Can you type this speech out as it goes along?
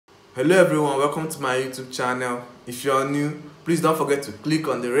Hello everyone, welcome to my YouTube channel. If you are new, please don't forget to click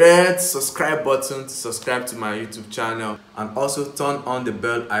on the red subscribe button to subscribe to my YouTube channel, and also turn on the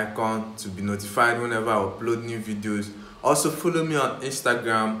bell icon to be notified whenever I upload new videos. Also follow me on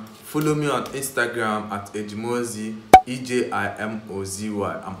Instagram. At Ejimozy,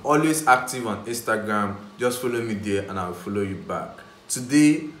 EJIMOZY. I'm always active on Instagram. Just follow me there and I'll follow you back.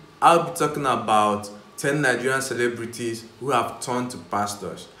 Today, I'll be talking about 10 Nigerian celebrities who have turned to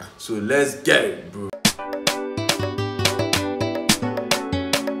pastors. So let's get it, bro.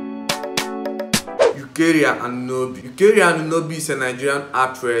 Eucharia Anunobi is a Nigerian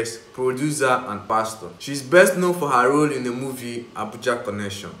actress, producer, and pastor. She's best known for her role in the movie Abuja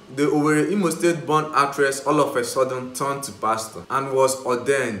Connection. The Owerri Imo State born actress all of a sudden turned to pastor and was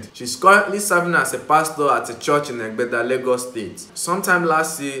ordained. She's currently serving as a pastor at a church in Egbeda, Lagos State. Sometime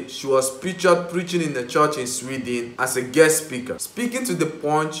last year, she was featured preaching in a church in Sweden as a guest speaker. Speaking to The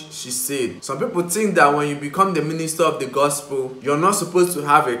Punch, she said, "Some people think that when you become the minister of the gospel, you're not supposed to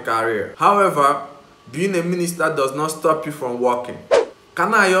have a career. However, being a minister does not stop you from working."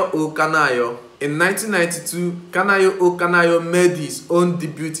 Kanayo O Kanayo. In 1992, Kanayo O Kanayo made his own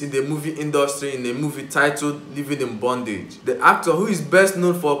debut in the movie industry in a movie titled Living in Bondage. The actor, who is best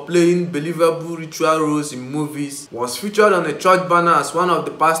known for playing believable ritual roles in movies, was featured on a church banner as one of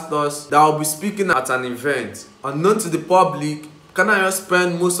the pastors that will be speaking at an event. Unknown to the public, Kanayo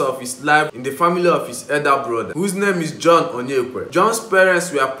spent most of his life in the family of his elder brother, whose name is John Onyekwe. John's parents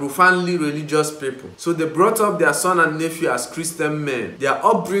were profoundly religious people, so they brought up their son and nephew as Christian men. Their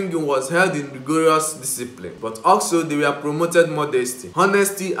upbringing was held in rigorous discipline, but also they were promoted modesty,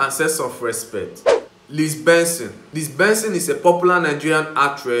 honesty, and sense of respect. Liz Benson. Liz Benson is a popular Nigerian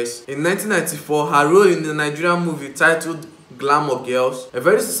actress. In 1994, her role in the Nigerian movie titled Glamour Girls, a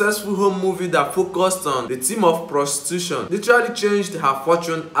very successful home movie that focused on the theme of prostitution, literally changed her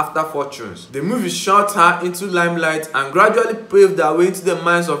fortune after fortunes. The movie shot her into limelight and gradually paved her way into the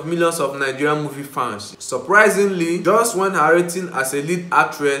minds of millions of Nigerian movie fans. Surprisingly, just when her rating as a lead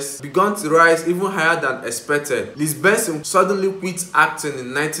actress began to rise even higher than expected, Liz Benson suddenly quit acting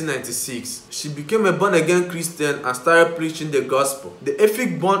in 1996. She became a born-again Christian and started preaching the gospel. The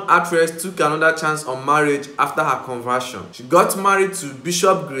Efik-born actress took another chance on marriage after her conversion. She got married to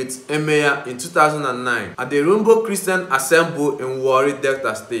Bishop Great Emeya in 2009 at the Rainbow Christian Assembly in Warri,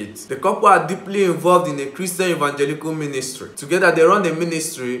 Delta State. The couple are deeply involved in a Christian evangelical ministry. Together they run the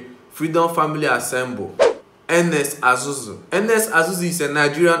ministry Freedom Family Assembly. Ernest Azuzu. Ernest Azuzu is a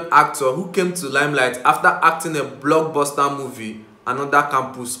Nigerian actor who came to limelight after acting a blockbuster movie Another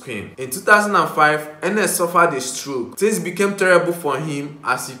Campus Queen. In 2005, Ernest suffered a stroke. Things became terrible for him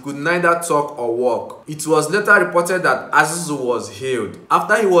as he could neither talk or walk. It was later reported that Azuzu was healed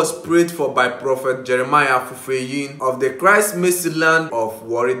after he was prayed for by Prophet Jeremiah Fufeyin of the Christ Mercy Land of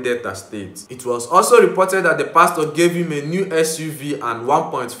Warri, Delta State. It was also reported that the pastor gave him a new SUV and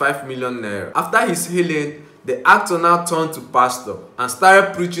 1.5 million naira. After his healing, the actor now turned to pastor and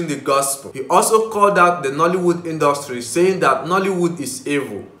started preaching the gospel. He also called out the Nollywood industry, saying that Nollywood is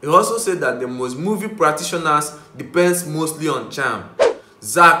evil. He also said that the most movie practitioners depends mostly on charm.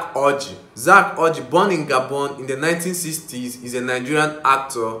 Zach Orji. Zach Orji, born in Gabon in the 1960s, is a Nigerian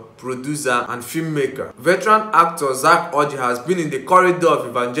actor, producer, and filmmaker. Veteran actor Zach Orji has been in the corridor of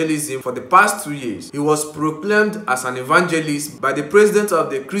evangelism for the past 2 years. He was proclaimed as an evangelist by the president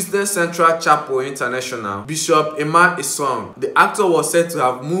of the Christian Central Chapel International, Bishop Emma Esong. The actor was said to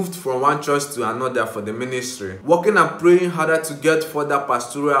have moved from one church to another for the ministry, working and praying harder to get further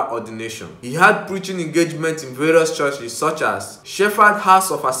pastoral ordination. He had preaching engagements in various churches such as Shepherd House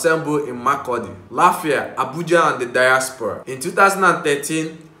of Assembly in Makurdi, Lafayette, Abuja, and the diaspora. In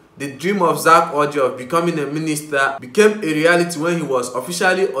 2013, the dream of Zach Orji of becoming a minister became a reality when he was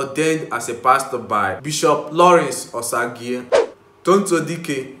officially ordained as a pastor by Bishop Lawrence Osagie. Tonto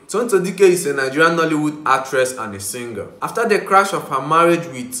Dike. Tonto Dike is a Nigerian Nollywood actress and a singer. After the crash of her marriage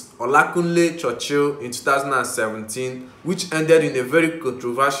with Olakunle Churchill in 2017, which ended in a very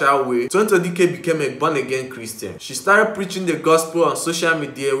controversial way, Tonto Dike became a born-again Christian. She started preaching the gospel on social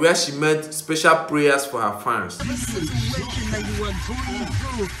media where she made special prayers for her fans. The situation that you are going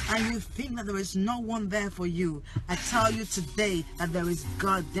through and you think that there is no one there for you, I tell you today that there is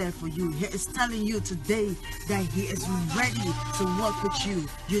God there for you. He is telling you today that He is ready to work with you.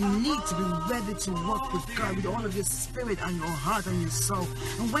 You need to be ready to work with God with all of your spirit and your heart and your soul.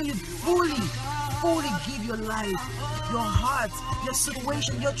 And when you fully give your life, your heart, your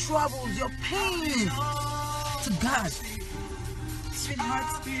situation, your troubles, your pain to God,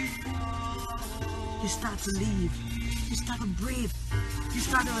 sweetheart, you start to live. you start to breathe. You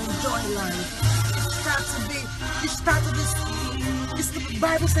start to enjoy life. You start to this. The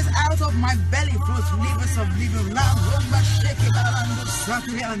Bible says, out of my belly flows rivers of living water.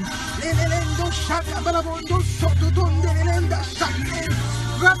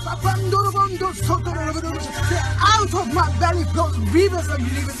 Out of my belly flows rivers of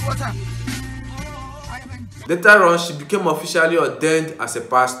living water. Later on, she became officially ordained as a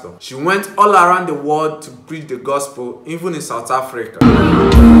pastor. She went all around the world to preach the gospel, even in South Africa. Thank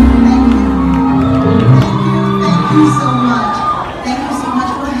you so much. Thank you so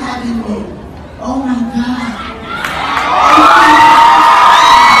much for having me. Oh my God.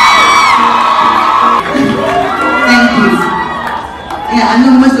 Thank you. Yeah, I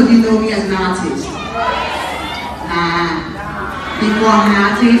know most of you know me as an artist. Before I'm an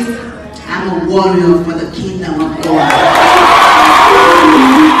artist, I'm a warrior for the kingdom of God.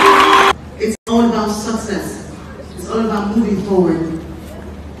 It's all about success. It's all about moving forward.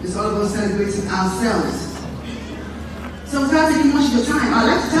 It's all about celebrating ourselves. So without taking much of your time, I'd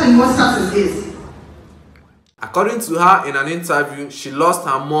like to tell you what success is. According to her in an interview, she lost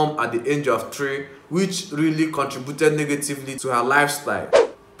her mom at the age of 3, which really contributed negatively to her lifestyle.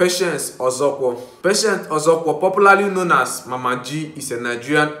 Patience Ozokwo. Patience Ozokwo, popularly known as Mama G, is a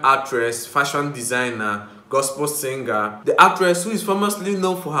Nigerian actress, fashion designer, gospel singer. The actress, who is famously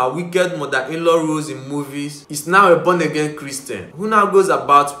known for her wicked mother-in-law roles in movies, is now a born-again Christian who now goes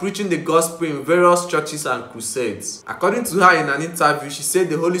about preaching the gospel in various churches and crusades. According to her in an interview, she said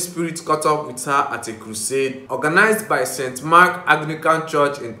the Holy Spirit caught up with her at a crusade organized by St. Mark Anglican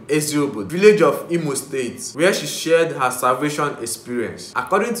Church in Eziobo, village of Imo State, where she shared her salvation experience.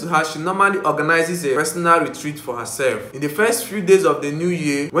 According to her, she normally organizes a personal retreat for herself. In the first few days of the new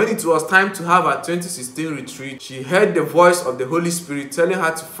year, when it was time to have her 2016 retreat, she heard the voice of the Holy Spirit telling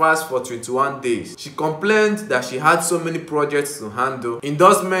her to fast for 21 days. She complained that she had so many projects to handle,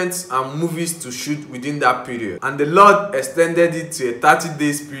 endorsements and movies to shoot within that period, and the Lord extended it to a 30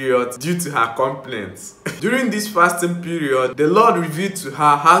 days period due to her complaints. During this fasting period, the Lord revealed to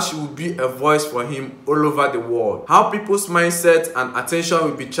her how she would be a voice for Him all over the world, how people's mindset and attention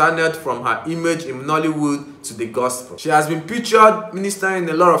will be channeled from her image in Nollywood to the gospel. She has been pictured ministering in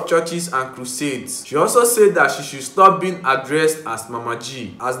a lot of churches and crusades. She also said that she should stop being addressed as Mama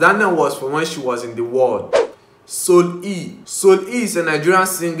G, as that name was for when she was in the world. Soul E. Soul E is a Nigerian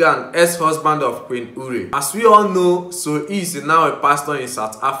singer and ex-husband of Queen Ure. As we all know, Soul E is now a pastor in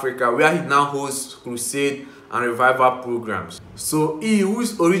South Africa, where he now hosts crusade and revival programs. Soul E,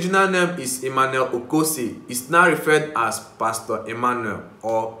 whose original name is Emmanuel Okose, is now referred as Pastor Emmanuel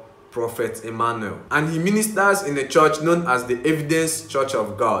or Prophet Emmanuel, and he ministers in a church known as the Evidence Church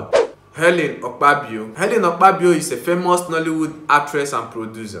of God. Helen Okpabio. Helen Okpabio is a famous Nollywood actress and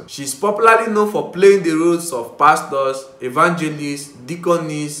producer. She is popularly known for playing the roles of pastors, evangelists,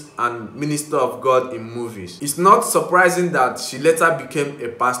 deaconess, and minister of God in movies. It's not surprising that she later became a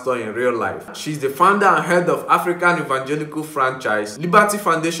pastor in real life. She is the founder and head of African evangelical franchise Liberty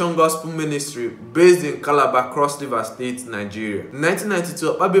Foundation Gospel Ministry based in Calabar, Cross River State, Nigeria. In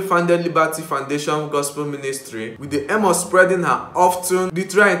 1992, Okpabio founded Liberty Foundation Gospel Ministry with the aim of spreading her often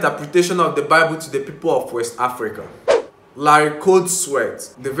literal interpretation of the Bible to the people of West Africa. Larry Cold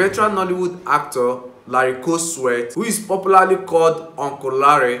Sweat. The veteran Nollywood actor Larry Cold Sweat, who is popularly called Uncle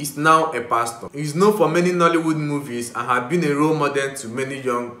Larry, is now a pastor. He is known for many Nollywood movies and had been a role model to many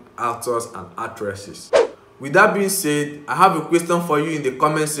young actors and actresses. With that being said, I have a question for you in the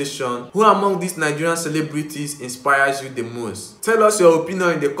comment section. Who among these Nigerian celebrities inspires you the most? Tell us your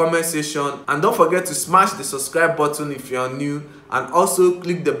opinion in the comment section, and don't forget to smash the subscribe button if you are new, and also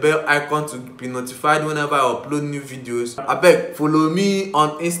click the bell icon to be notified whenever I upload new videos. Abeg, follow me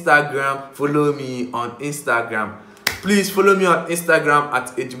on Instagram. Follow me on Instagram. Please follow me on Instagram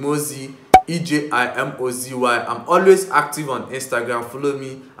at Ejimozi. EJIMOZY. I'm always active on Instagram. Follow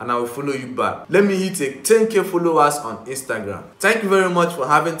me and I will follow you back. Let me hit a 10,000 followers on Instagram. Thank you very much for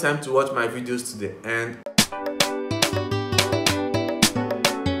having time to watch my videos to the end.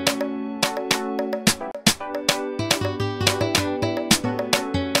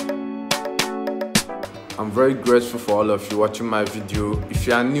 I'm very grateful for all of you watching my video. If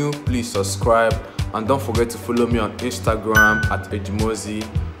you are new, please subscribe, and don't forget to follow me on Instagram at Ejimozi,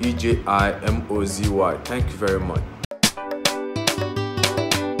 EJIMOZY. Thank you very much.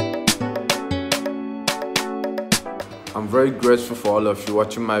 I'm very grateful for all of you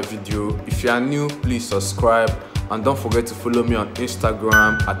watching my video. If you are new, please subscribe, and don't forget to follow me on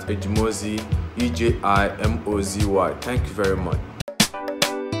Instagram at Ejimozi, EJIMOZY. Thank you very much.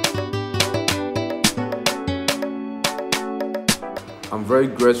 I'm very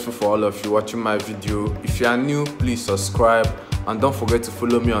grateful for all of you watching my video. If you are new, please subscribe and don't forget to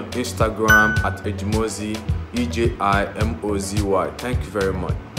follow me on Instagram at Ejimozy, EJIMOZY. Thank you very much.